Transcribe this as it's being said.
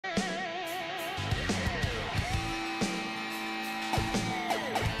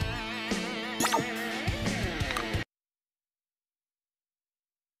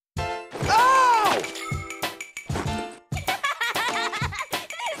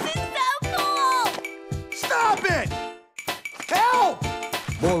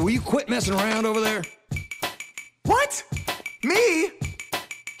you quit messing around over there? What? Me?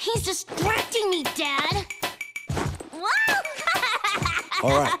 He's distracting me, Dad. All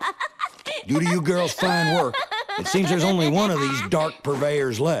right. Due to you girls' fine work, it seems there's only one of these dark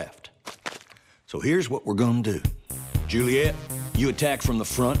purveyors left. So here's what we're gonna do. Juliet, you attack from the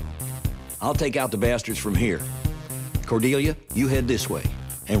front. I'll take out the bastards from here. Cordelia, you head this way.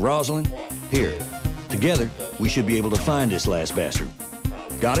 And Rosalind, here. Together, we should be able to find this last bastard.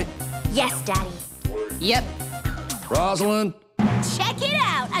 Got it? Yes, Daddy. Yep. Rosalind? Check it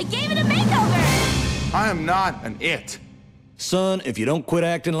out. I gave it a makeover. I am not an it. Son, if you don't quit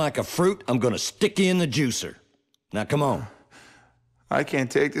acting like a fruit, I'm gonna stick you in the juicer. Now, come on. I can't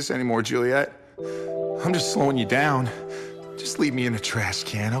take this anymore, Juliet. I'm just slowing you down. Just leave me in a trash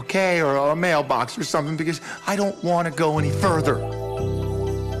can, okay? Or a mailbox or something, because I don't want to go any further.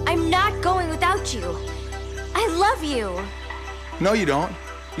 I'm not going without you. I love you. No, you don't.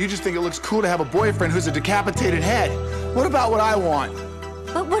 You just think it looks cool to have a boyfriend who's a decapitated head. What about what I want?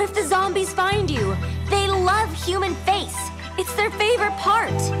 But what if the zombies find you? They love human face. It's their favorite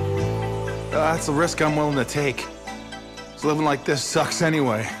part. That's a risk I'm willing to take. 'Cause living like this sucks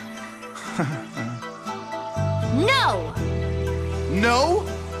anyway. No! No?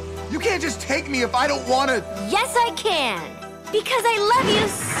 You can't just take me if I don't want to. Yes, I can. Because I love you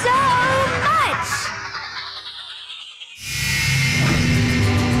so much.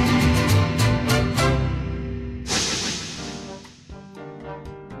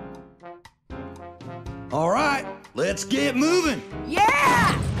 All right, let's get moving.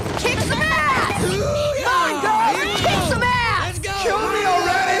 Yeah! Kick some ass! Come on, girl! Kick some ass! Let's go! Kill me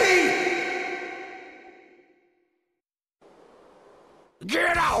already!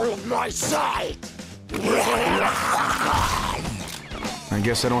 Get out of my sight! I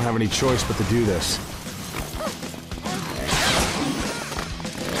guess I don't have any choice but to do this.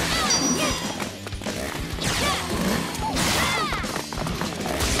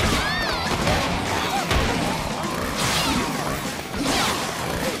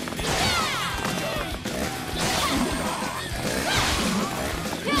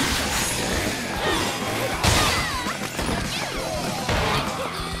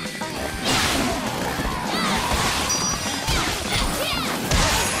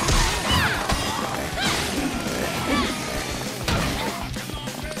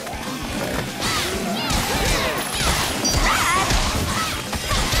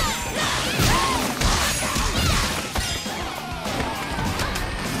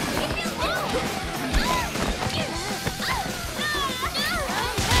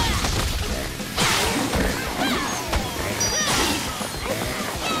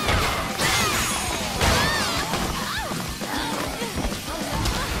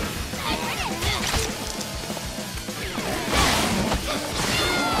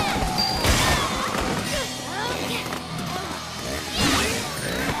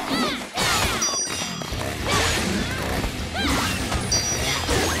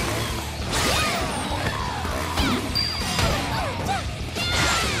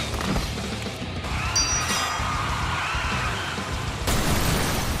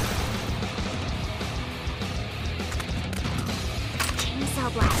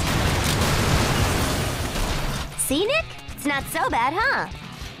 See, Nick? It's not so bad, huh?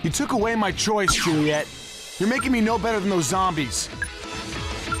 You took away my choice, Juliet. You're making me no better than those zombies.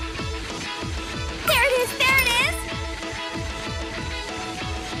 There it is! There it is!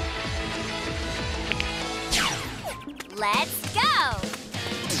 Let's go!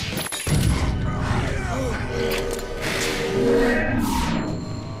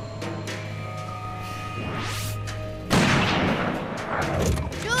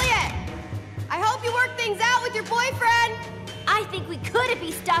 Juliet! I hope you work things out with your boyfriend! I think we could if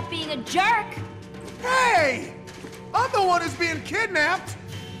he stopped being a jerk. Hey! I'm the one who's being kidnapped!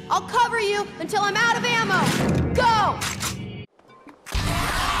 I'll cover you until I'm out of ammo! Go!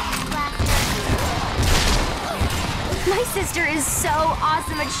 My sister is so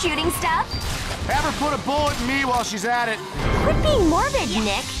awesome at shooting stuff. Have her put a bullet in me while she's at it. Quit being morbid,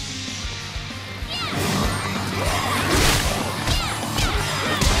 Nick.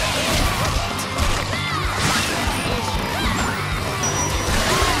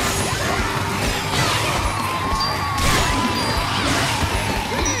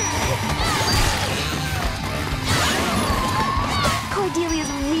 Cordelia's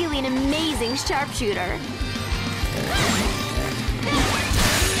really an amazing sharpshooter.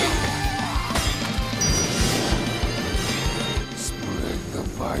 Spread the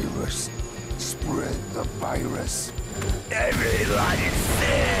virus. Spread the virus. Everybody's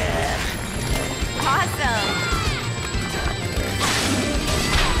sick. Awesome.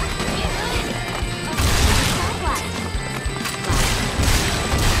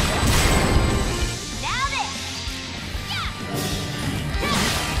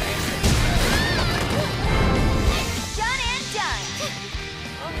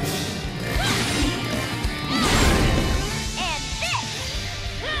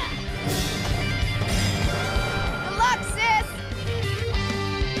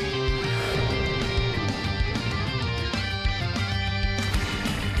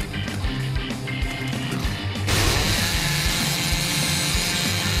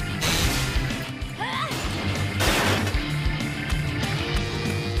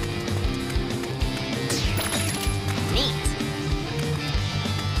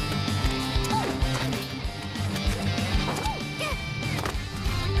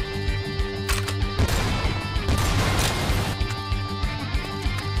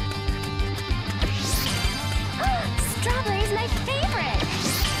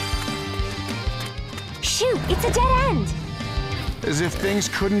 It's a dead end. As if things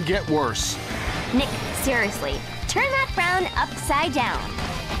couldn't get worse. Nick, seriously, turn that frown upside down.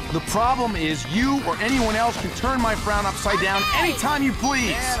 The problem is you or anyone else can turn my frown upside down anytime you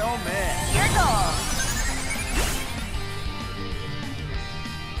please. Your goal.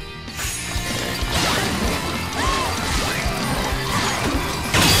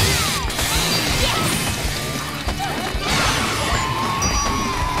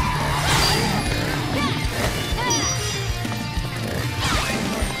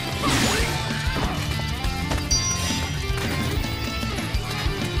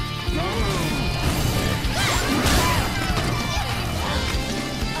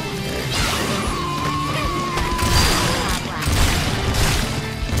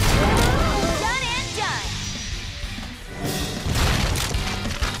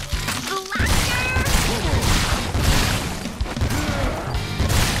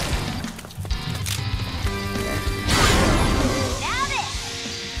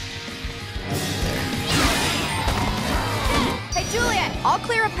 I'll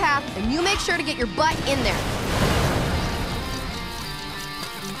clear a path, and you make sure to get your butt in there.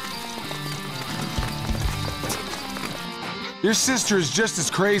 Your sister is just as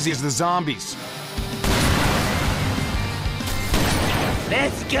crazy as the zombies.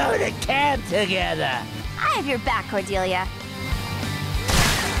 Let's go to camp together. I have your back, Cordelia.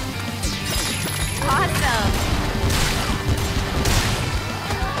 Awesome.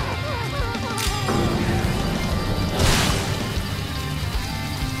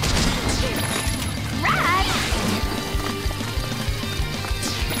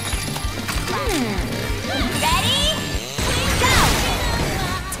 Ready? Go!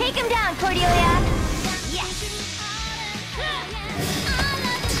 Take him down, Cordelia. Yes.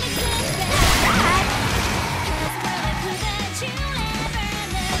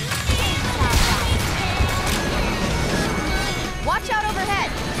 Watch out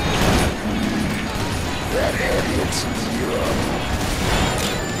overhead. That idiot's you.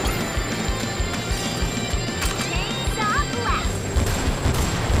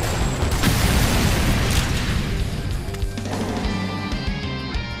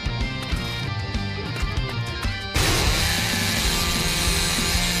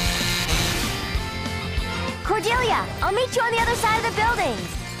 Cordelia, I'll meet you on the other side of the building.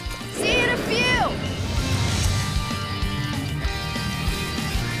 See you in a few.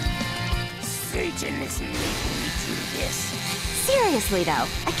 Satan is making me do this. Seriously, though,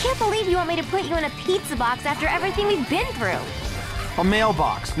 I can't believe you want me to put you in a pizza box after everything we've been through. A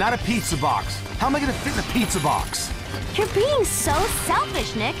mailbox, not a pizza box. How am I gonna fit in a pizza box? You're being so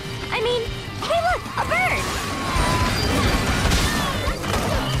selfish, Nick. I mean, hey look, a bird!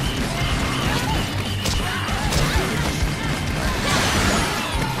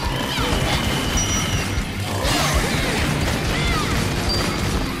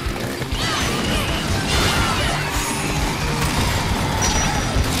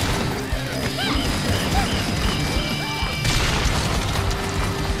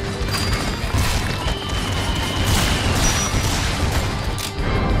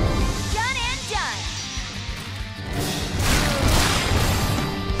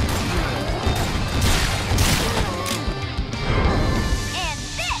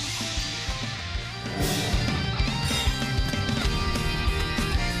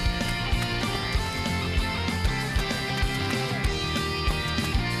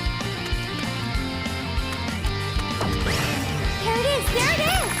 There it is!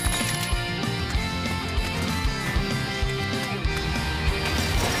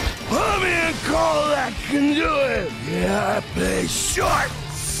 Put me in call that can do it! Yeah, I play short!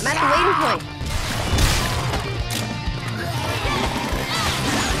 I'm at the waiting point.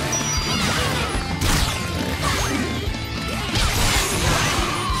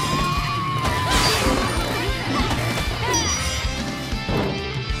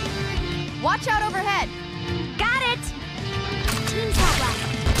 Watch out overhead. Got it! Team Southwest.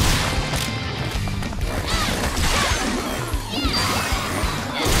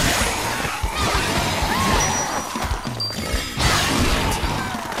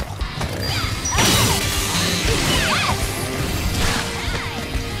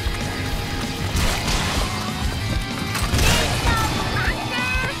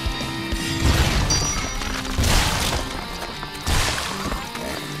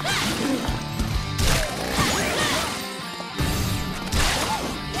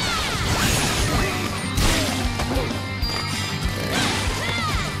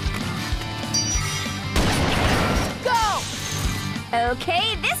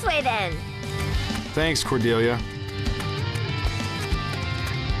 Okay, this way then. Thanks, Cordelia.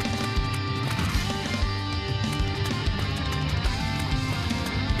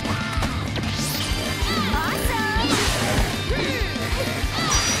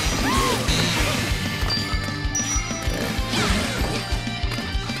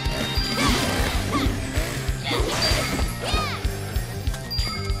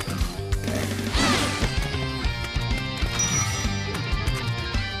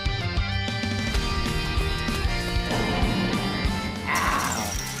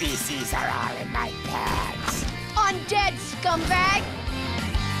 feces are all in my pants. Undead, scumbag!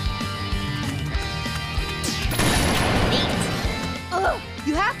 Ugh,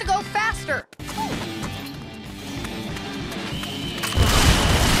 you have to go faster!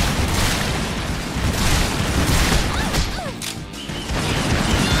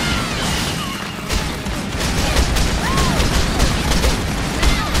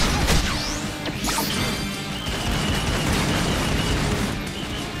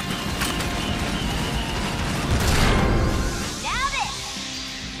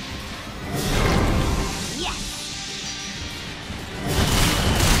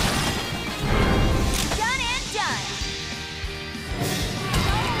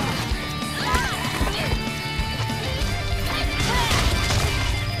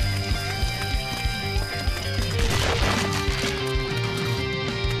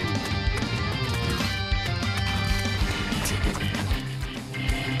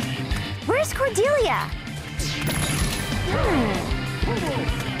 Where's Cordelia?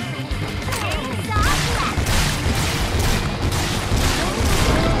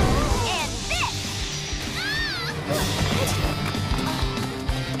 And this!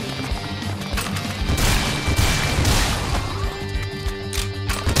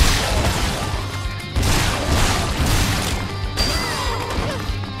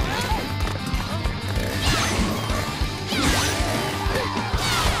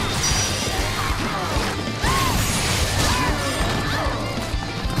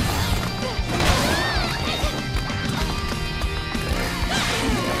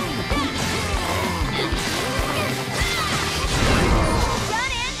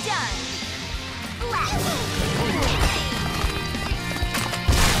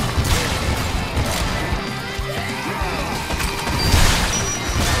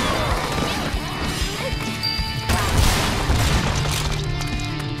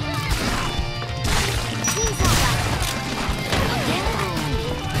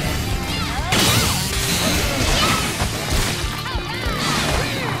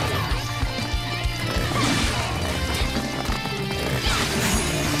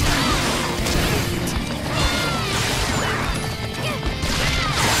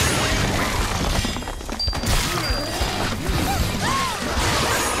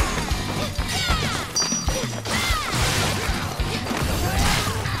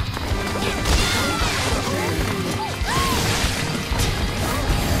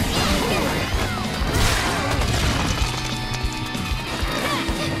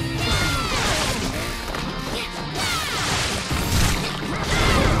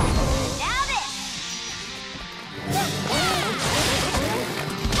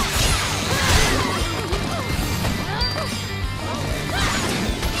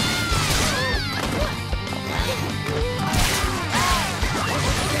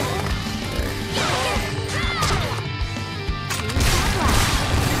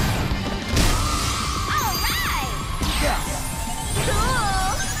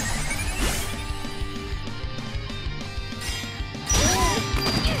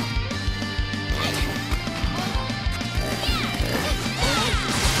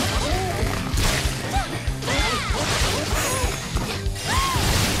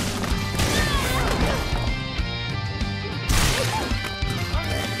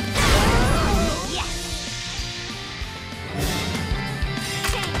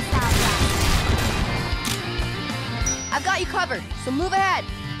 I've got you covered, so move ahead.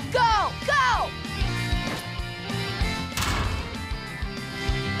 Go! Go!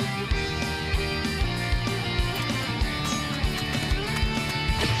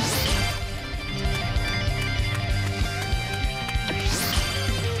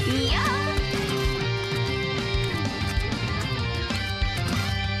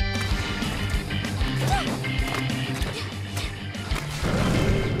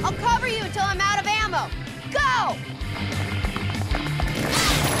 I'll cover you until I'm out of ammo. Go!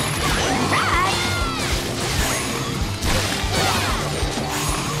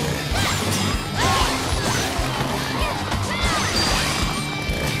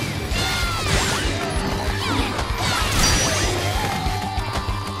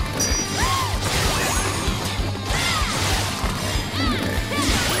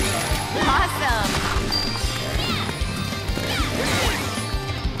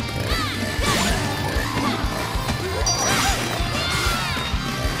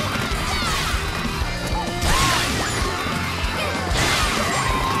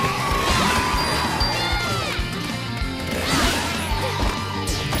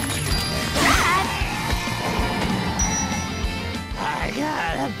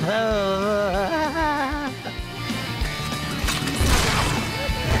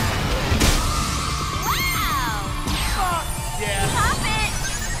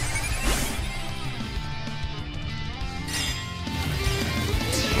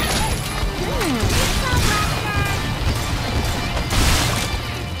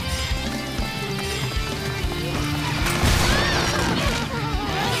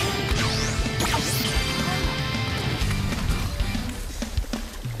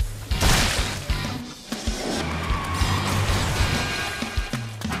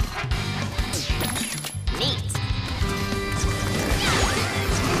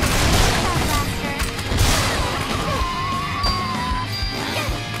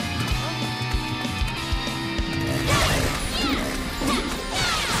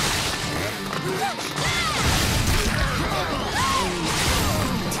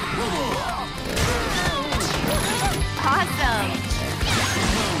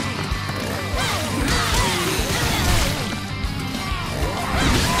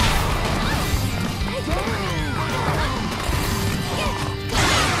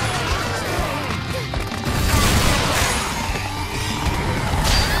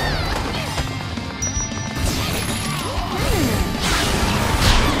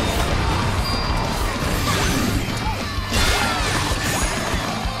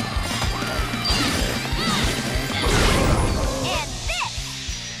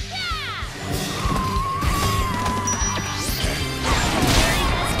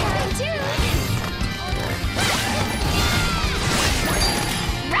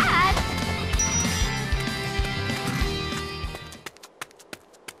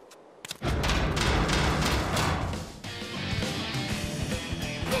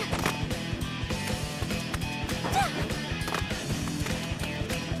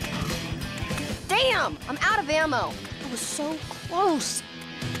 of ammo. I was so close.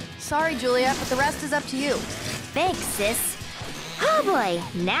 Sorry, Juliet, but the rest is up to you. Thanks, sis. Oh boy,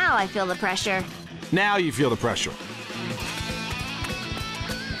 now I feel the pressure. Now you feel the pressure.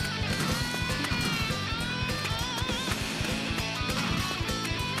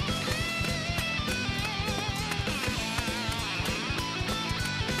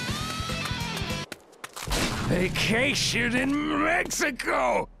 Vacation in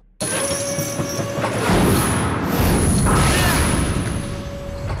Mexico!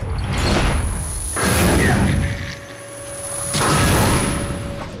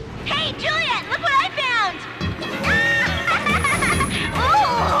 Hey, Juliet, look what I found!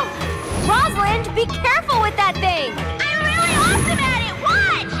 Ooh! Rosalind, be careful with that thing! I'm really awesome at it!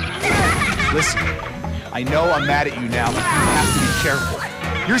 Watch! Listen, I know I'm mad at you now, but you have to be careful.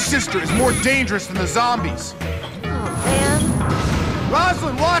 Your sister is more dangerous than the zombies. Oh, man.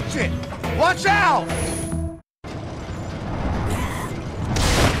 Rosalind, watch it! Watch out!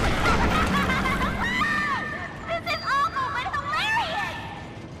 This is awful, but hilarious!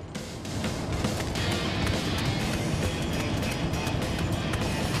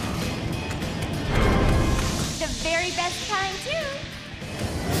 The very best kind, too.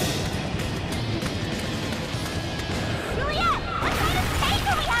 Juliet, what kind of cake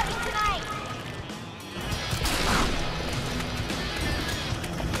are we having tonight?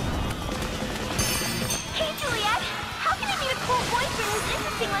 Hey, Juliet, how can I meet a cool boyfriend who's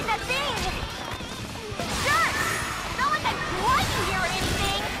interesting like that thing? Sure, it's not like I'm lying here or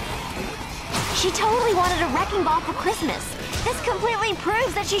anything. She totally wanted a wrecking ball for Christmas. This completely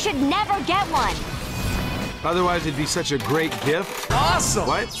proves that she should never get one. Otherwise, it'd be such a great gift. Awesome!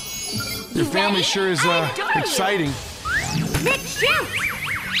 What? Your family ready? sure is I'm doing it. exciting. Rick, shoot!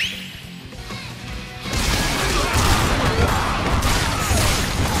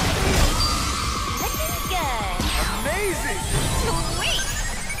 Looking good. Amazing! Sweet!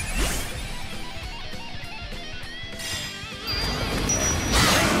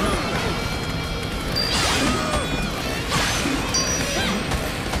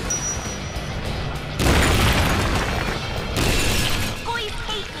 Boys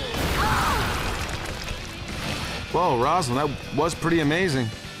hate me. Oh! Whoa, Rosalind, that was pretty amazing.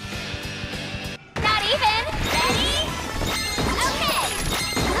 Not even. Ready? Okay.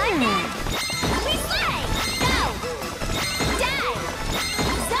 London. We slay. Go. Die.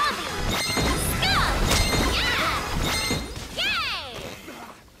 Zombie. Scum. Yeah. Yay.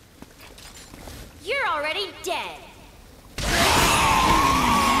 You're already dead.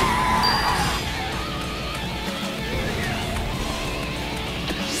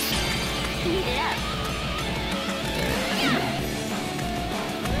 Heat it up.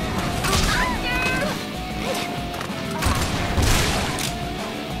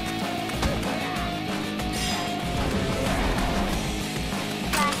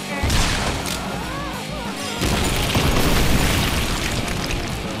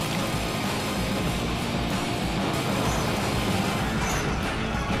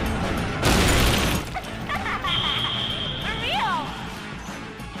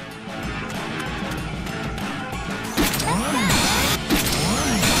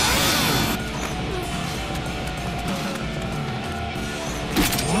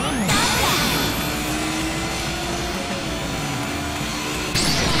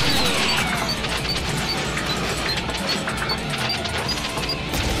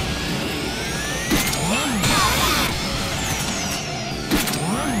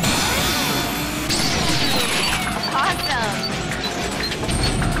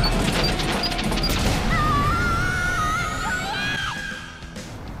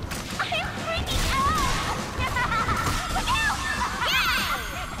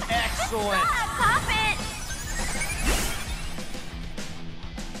 Excellent! Pop it!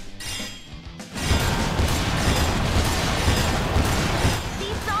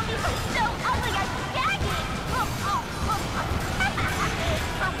 These zombies are so ugly, I'm gagging!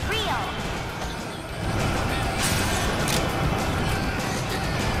 For real!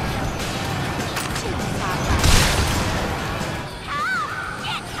 Help!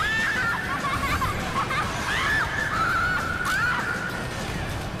 Get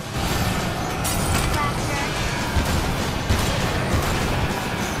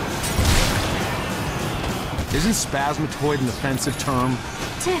Isn't spasmatoid an offensive term?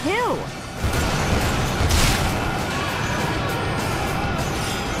 To who?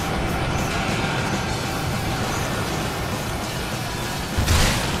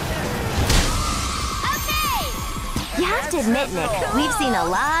 You have to admit, Nick, we've seen a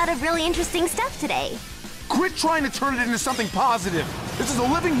lot of really interesting stuff today. Quit trying to turn it into something positive. This is a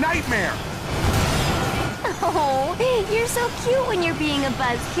living nightmare. Oh, you're so cute when you're being a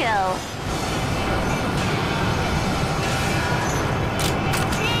buzzkill.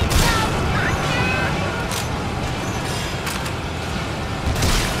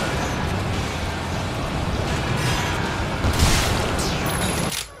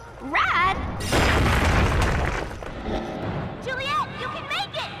 Rad! Juliet, you can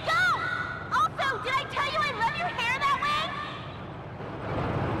make it! Go! Also, did I tell you I love your hair that way?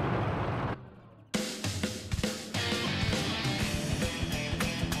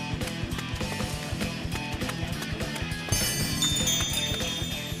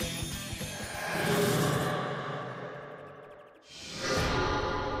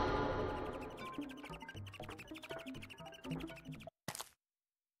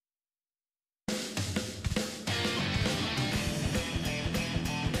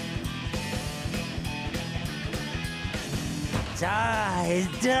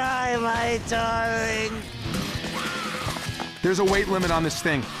 Die, my darling. There's a weight limit on this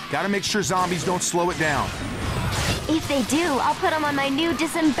thing. Gotta make sure zombies don't slow it down. If they do, I'll put them on my new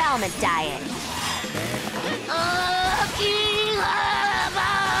disembowelment diet.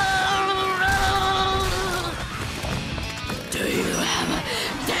 Do you have a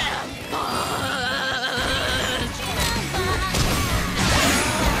damn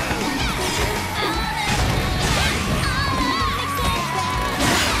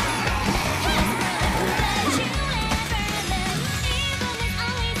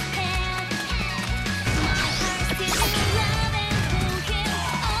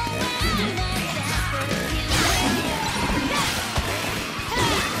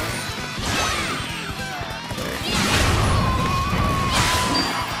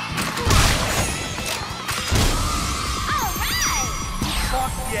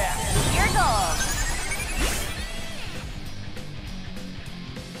Your goal.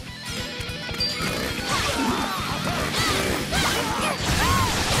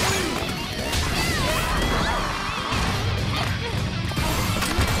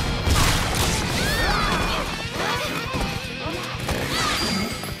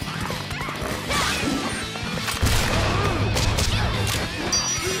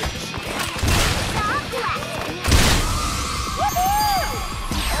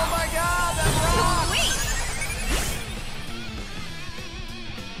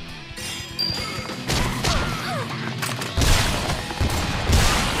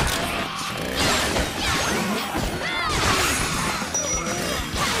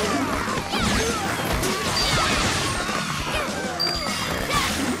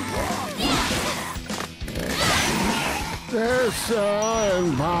 They're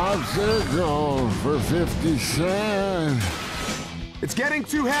selling popsicles for 50 cents. It's getting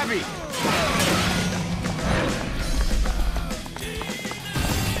too heavy.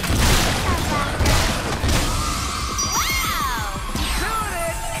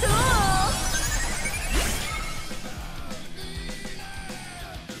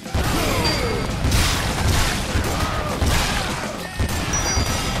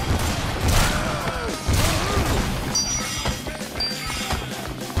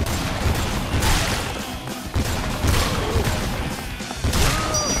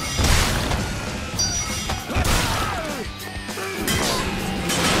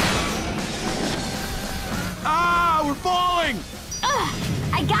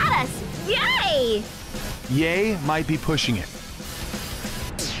 I got us! Yay! Yay might be pushing it.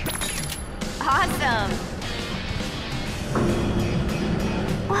 Awesome!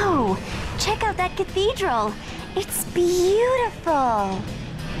 Whoa! Check out that cathedral! It's beautiful!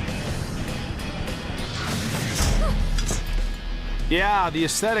 Yeah, the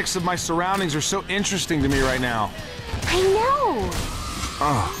aesthetics of my surroundings are so interesting to me right now. I know!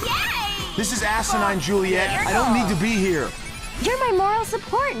 Oh. Yay! This is asinine, Juliet. I don't need to be here. You're my moral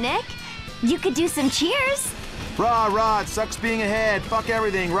support, Nick. You could do some cheers. Rah, rah, it sucks being ahead. Fuck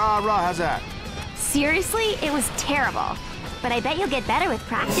everything. Rah, rah, how's that? Seriously, it was terrible. But I bet you'll get better with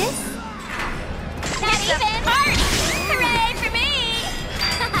practice. Not even! Party! Hooray for me!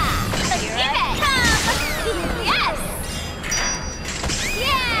 Here I come! Yes!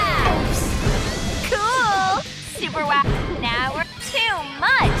 Yeah! Cool! Super wow. Now we're too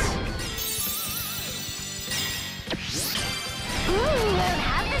much! Ooh, I don't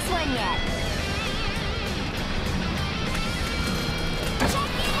have this one yet.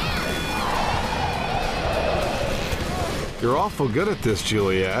 You're awful good at this,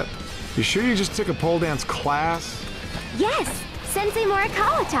 Juliet. You sure you just took a pole dance class? Yes, Sensei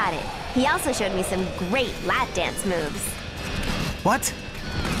Morikawa taught it. He also showed me some great lap dance moves.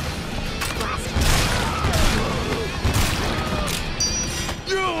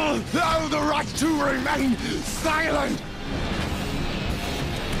 You have the right to remain silent!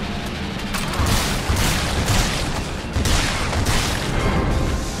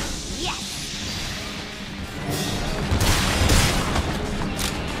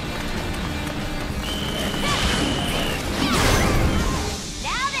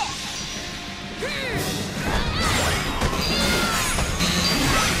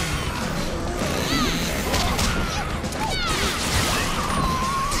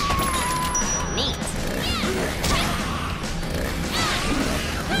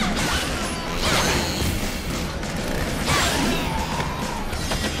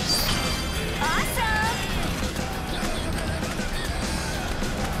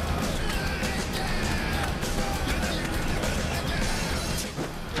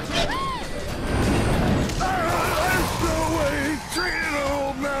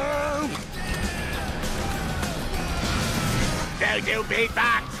 Do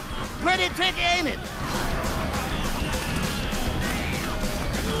beatbox. Pretty tricky, ain't it?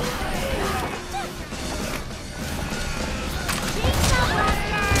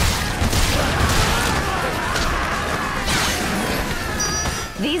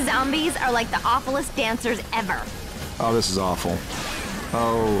 These zombies are like the awfulest dancers ever. Oh, this is awful.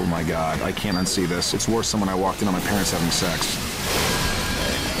 Oh my god, I can't unsee this. It's worse than when I walked in on my parents having sex.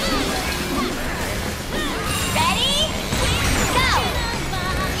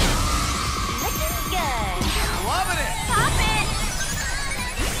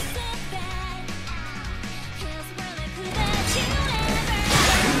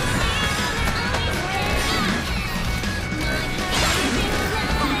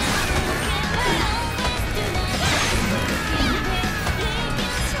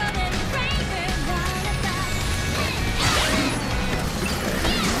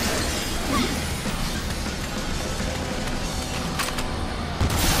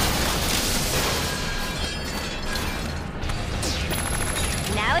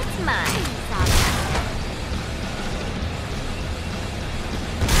 Now it's mine.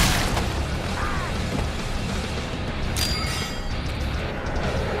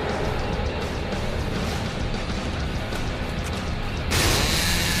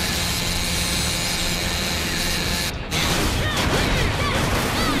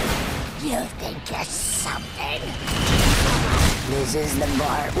 You think you're something? This is the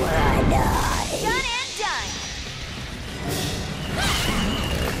part where I die. Done and done.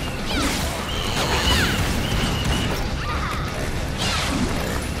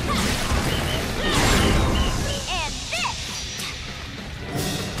 And this!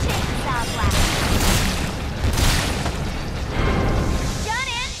 Chainsaw blast. Done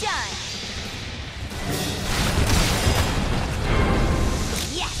and done.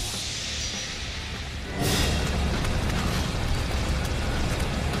 Yes!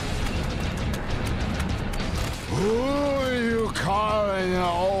 Who are you calling an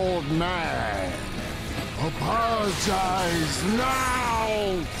old man? Apologize now!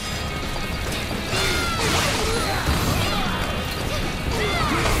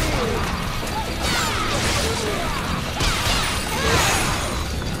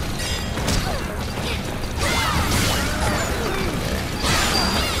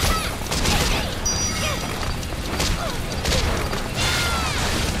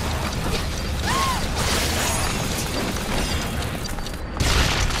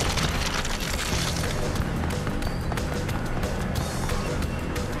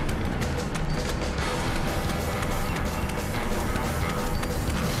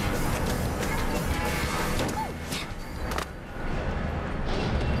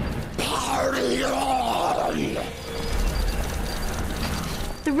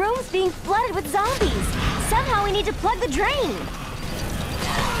 The room's being flooded with zombies. Somehow we need to plug the drain.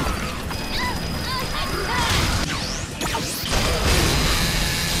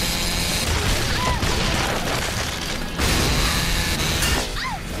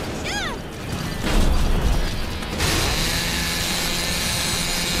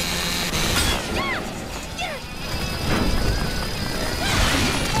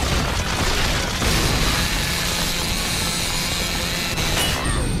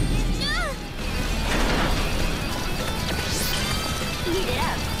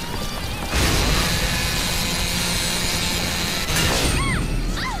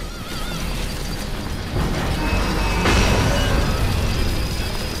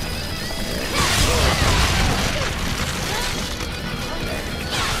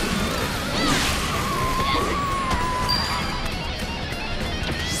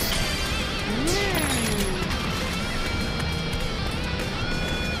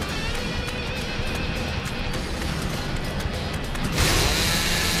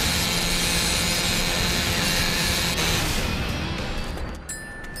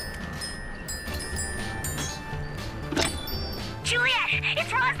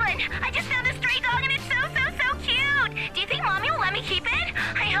 Jocelyn, I just found a stray dog and it's so cute. Do you think Mommy will let me keep it?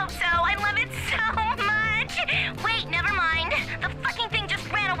 I hope so. I love it so much. Wait, never mind. The fucking thing just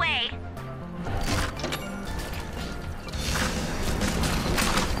ran away.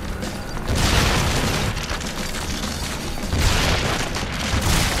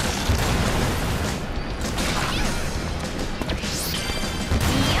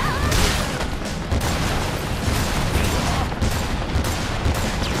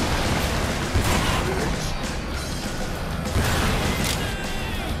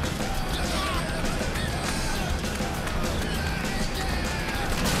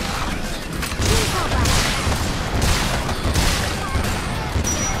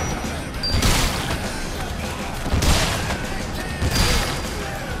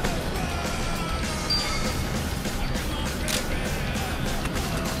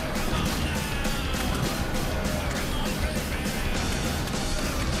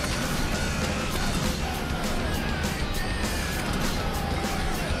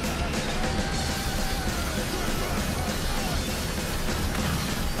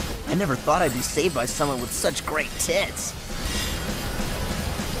 I never thought I'd be saved by someone with such great tits.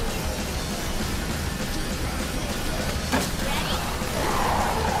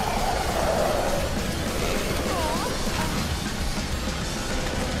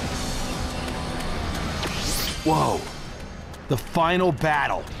 Whoa. The final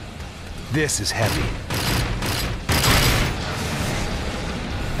battle. This is heavy.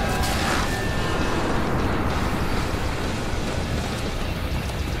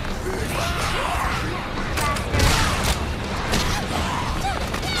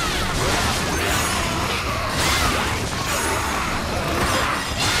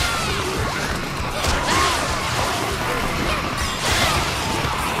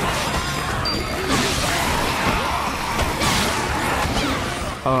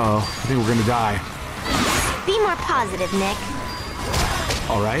 Uh-oh, I think we're gonna die. Be more positive, Nick.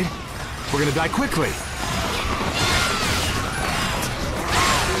 All right, we're gonna die quickly. It's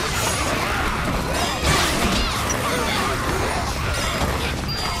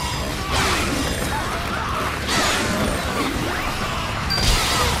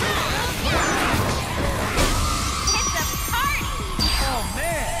a party! Oh,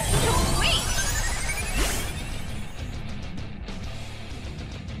 man! Sweet!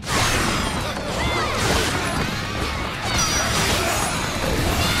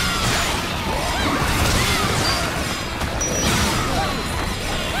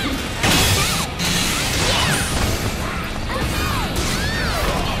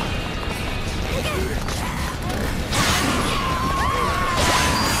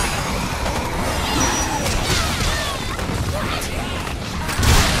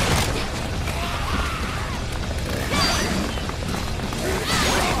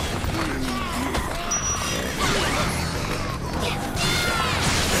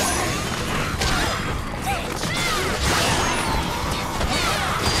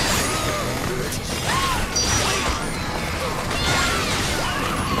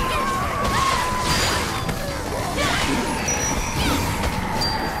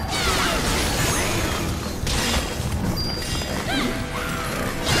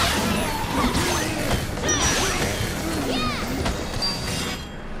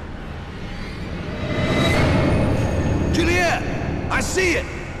 I see it!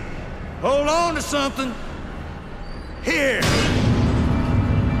 Hold on to something. Here!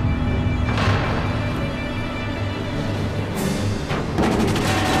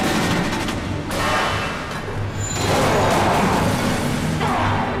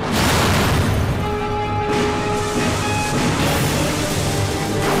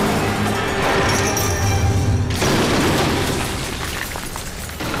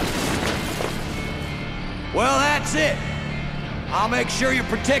 Well, that's it. I'll make sure you're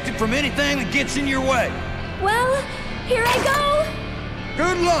protected from anything that gets in your way. Well, here I go!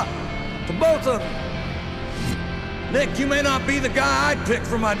 Good luck to both of you. Nick, you may not be the guy I'd pick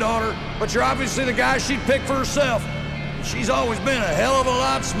for my daughter, but you're obviously the guy she'd pick for herself. And she's always been a hell of a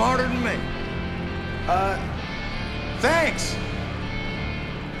lot smarter than me. Thanks.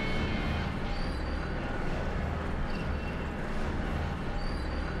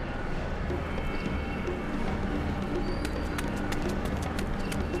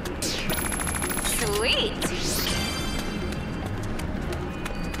 Sweet!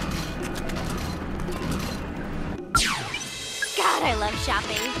 God, I love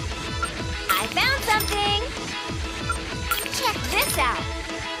shopping. I found something! Check this out!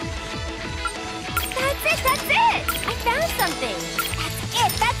 That's it! I found something!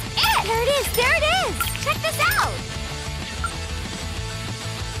 That's it! There it is! Check this out!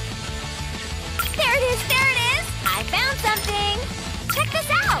 found something! Check this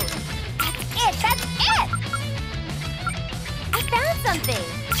out! That's it! I found something!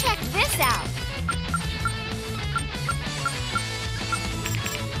 Check this out!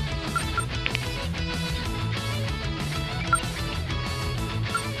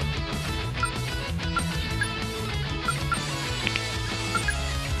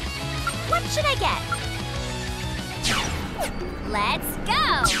 What should I get? Let's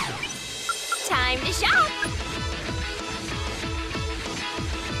go! Time to shop!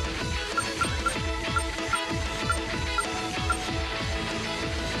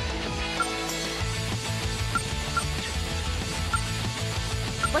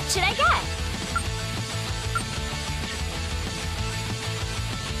 What should I get?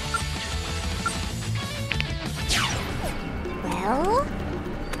 Well?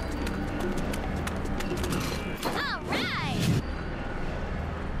 All right!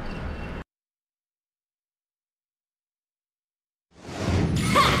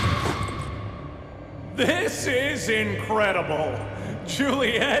 This is incredible!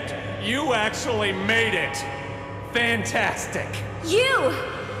 Juliet, you actually made it! Fantastic! You!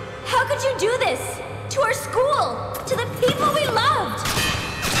 How could you do this? To our school! To the people we loved!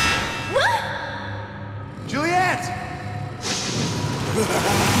 What? Juliet!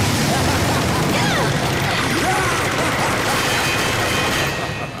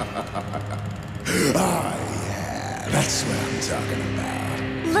 Yeah, that's what I'm talking about.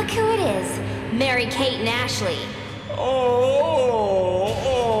 Look who it is. Mary-Kate and Ashley. Oh,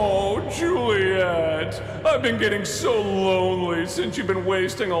 Juliet! I've been getting so lonely since you've been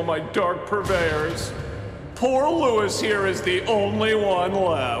wasting all my dark purveyors. Poor Louis here is the only one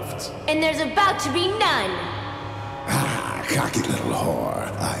left. And there's about to be none. Ah, cocky little whore.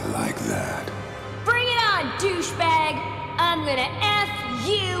 I like that. Bring it on, douchebag! I'm gonna F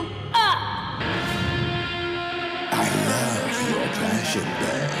you up! I love your passion,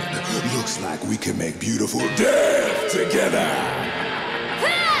 babe. Looks like we can make beautiful death together.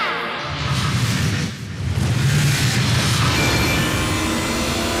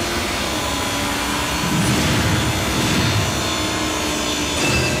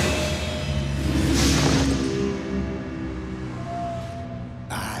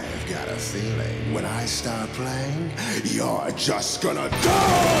 I've got a feeling when I start playing, you're just gonna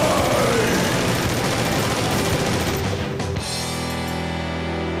die!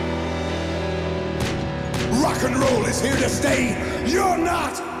 Rock and roll is here to stay. You're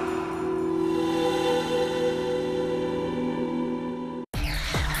not!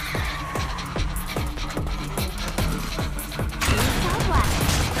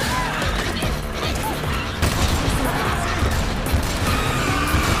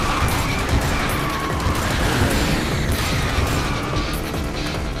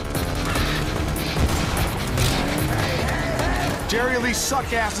 Jerry Lee's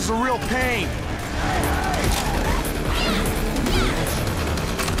suck-ass is a real pain.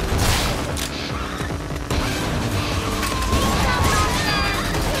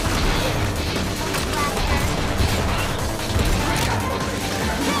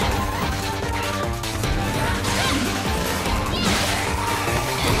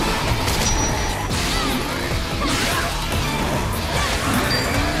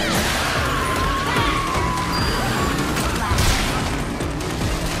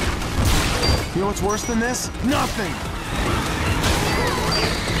 You know what's worse than this? Nothing!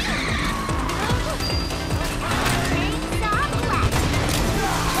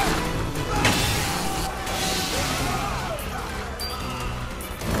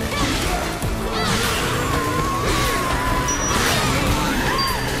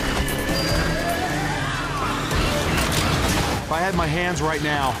 If I had my hands right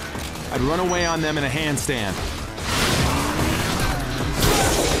now, I'd run away on them in a handstand.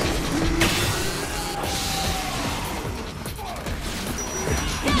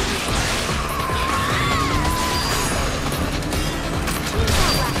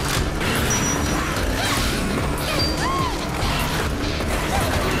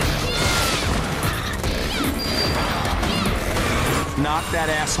 Knock that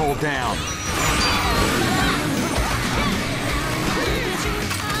asshole down.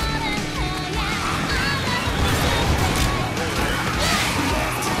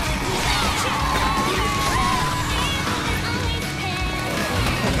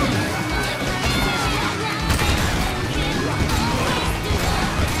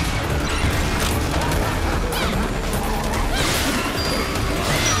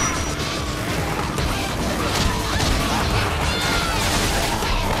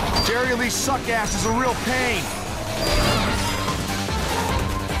 Jerry Lee's suck-ass is a real pain.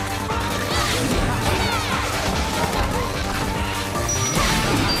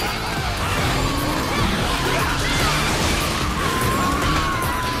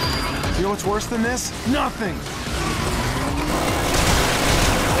 You know what's worse than this? Nothing!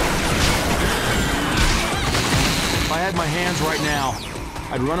 If I had my hands right now,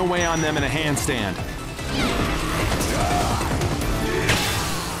 I'd run away on them in a handstand.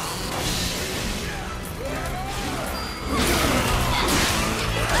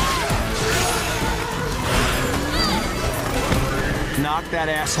 Knock that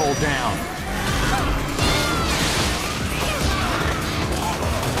asshole down.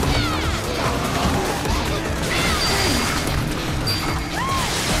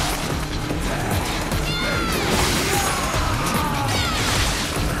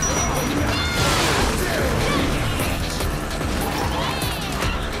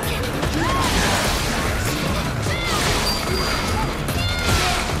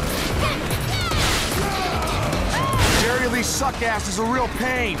 Suck ass is a real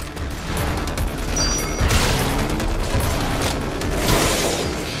pain.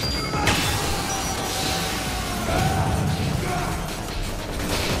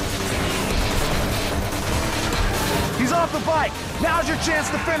 He's off the bike. Now's your chance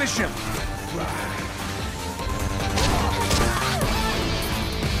to finish him.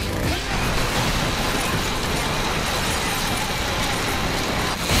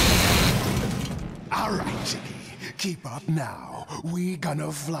 All right, Chicky. Keep up now. We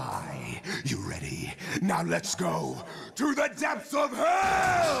gonna fly. You ready? Now let's go to the depths of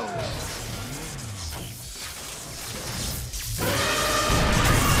hell!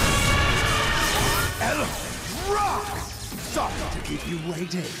 Elephant rock! Sorry to keep you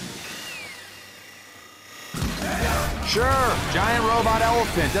waiting. Sure, giant robot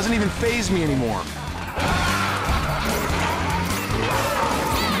elephant. Doesn't even faze me anymore.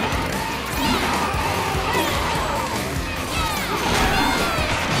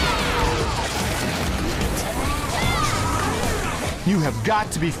 You have got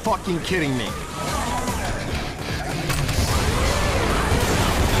to be fucking kidding me.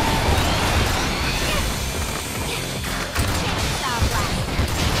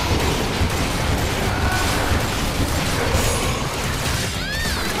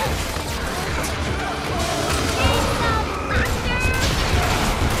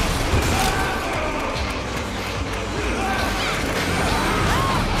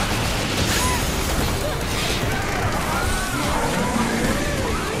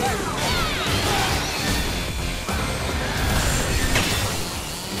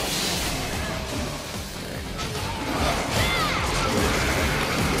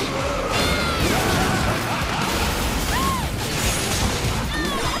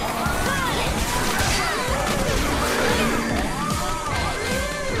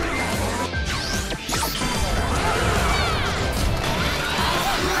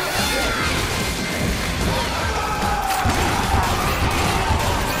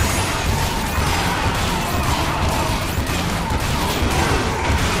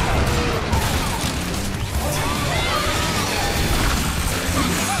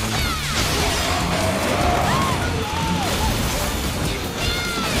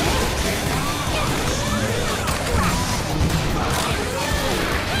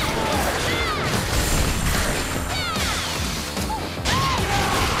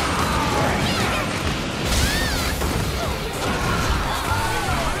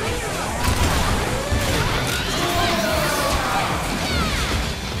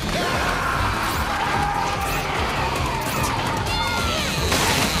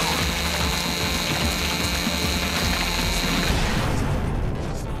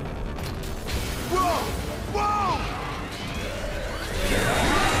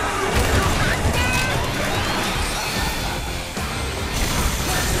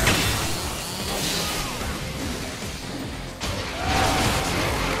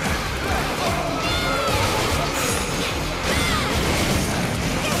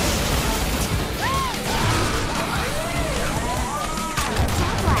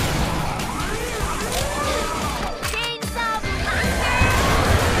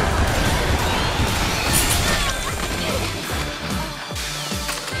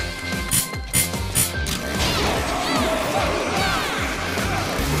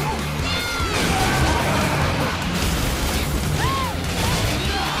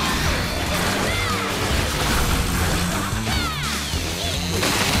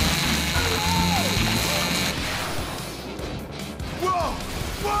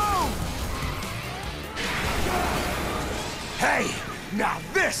 Now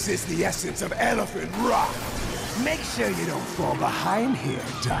this is the essence of Elephant Rock. Make sure you don't fall behind here,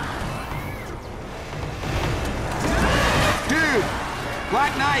 Doc. Dude!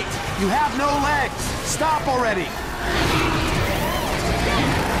 Black Knight, you have no legs! Stop already!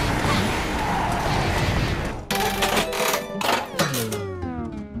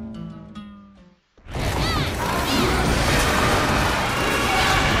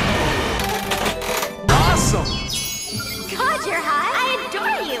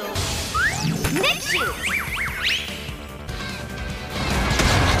 shoot!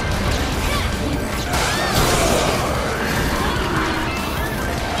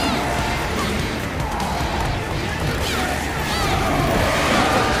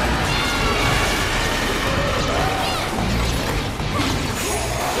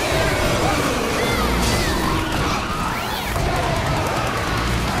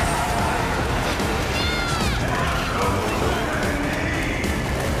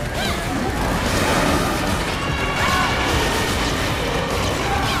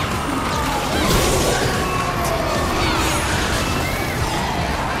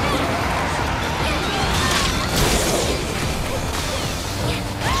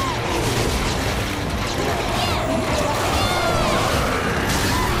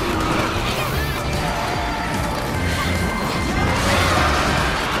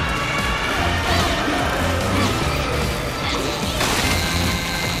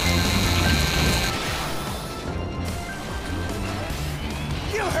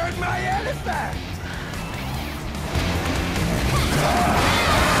 You hurt my elephant!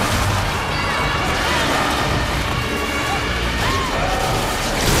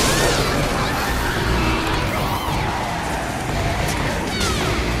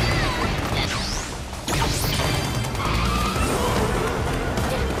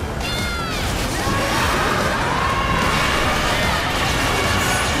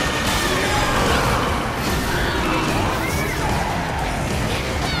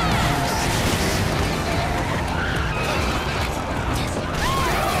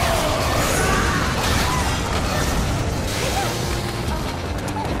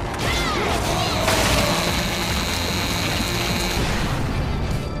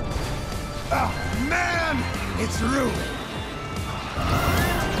 Oh, man! It's ruined!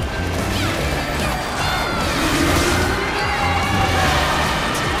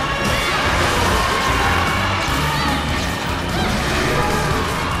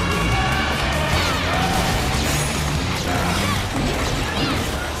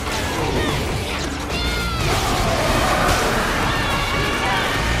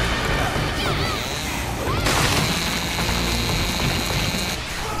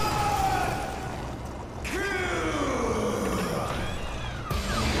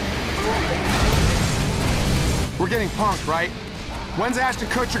 We're getting punked, right? When's Ashton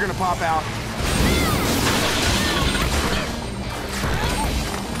Kutcher gonna pop out?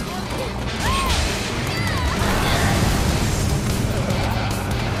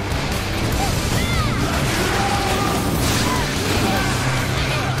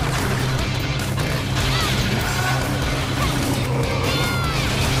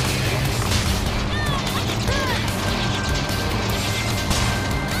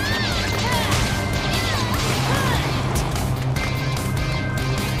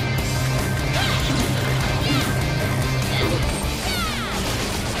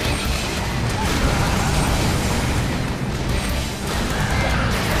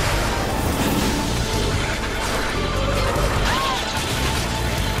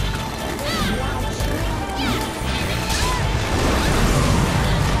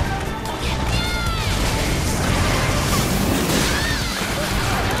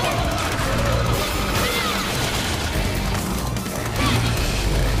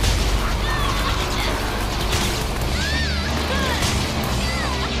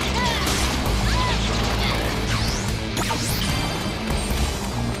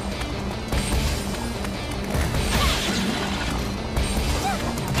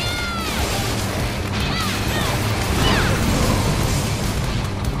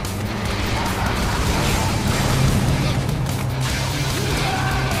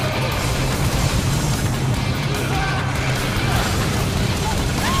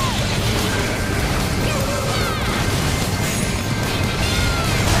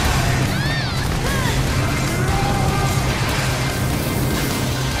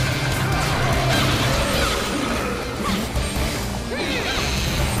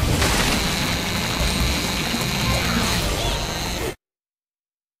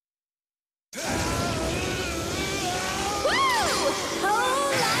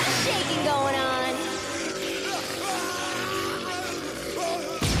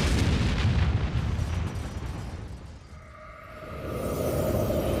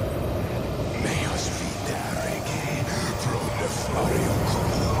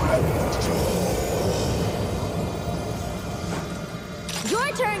 Your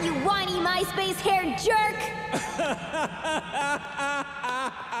turn, you whiny MySpace-haired jerk!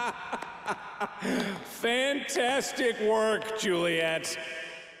 Fantastic work, Juliet.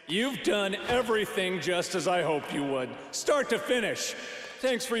 You've done everything just as I hoped you would, start to finish.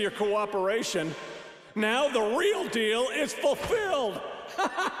 Thanks for your cooperation. Now the real deal is fulfilled!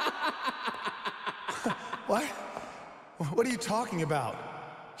 What? What are you talking about?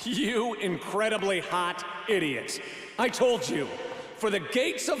 You incredibly hot idiots. I told you, for the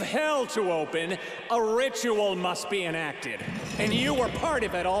gates of hell to open, a ritual must be enacted. And you were part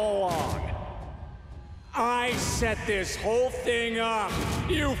of it all along. I set this whole thing up,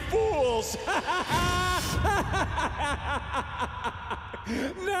 you fools!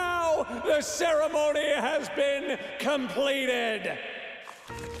 Now the ceremony has been completed!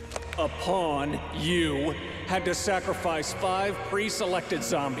 A pawn, you, had to sacrifice 5 pre-selected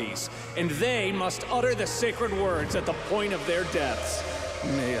zombies, and they must utter the sacred words at the point of their deaths.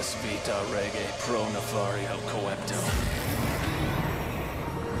 Meus vita rege pro nefario coepto.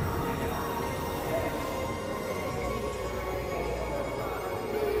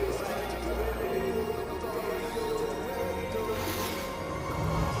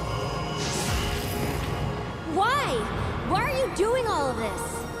 Why are you doing all of this?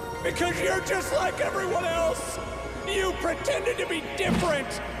 Because you're just like everyone else! You pretended to be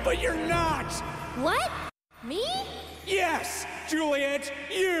different, but you're not! What? Me? Yes, Juliet,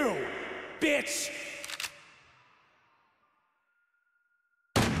 you! Bitch!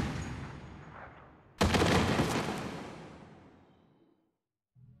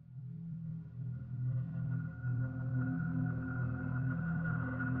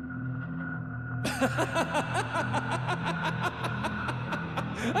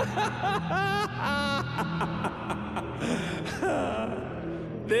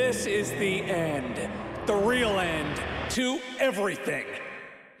 This is the end. The real end to everything.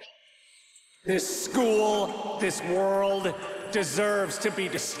 This school, this world, deserves to be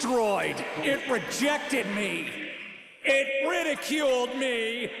destroyed. It rejected me. It ridiculed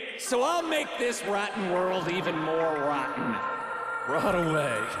me. So I'll make this rotten world even more rotten. Rot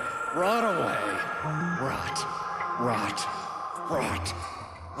away. Rot away. Rot. Rot. Rot.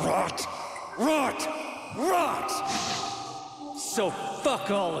 Rot. Rot. Rot. So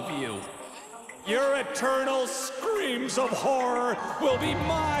fuck all of you. Your eternal screams of horror will be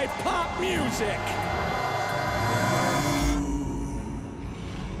my pop music.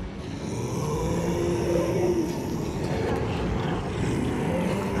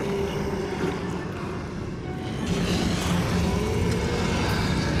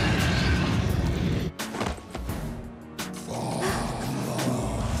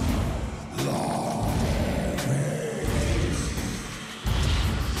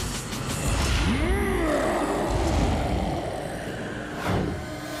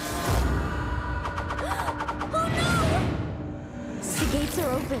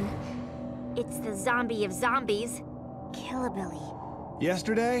 It's the zombie of zombies, Killabilly.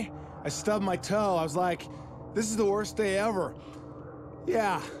 Yesterday, I stubbed my toe. I was like, this is the worst day ever.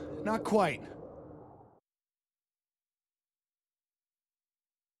 Yeah, not quite.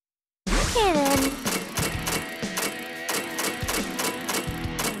 Okay then.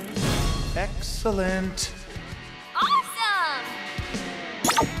 Excellent.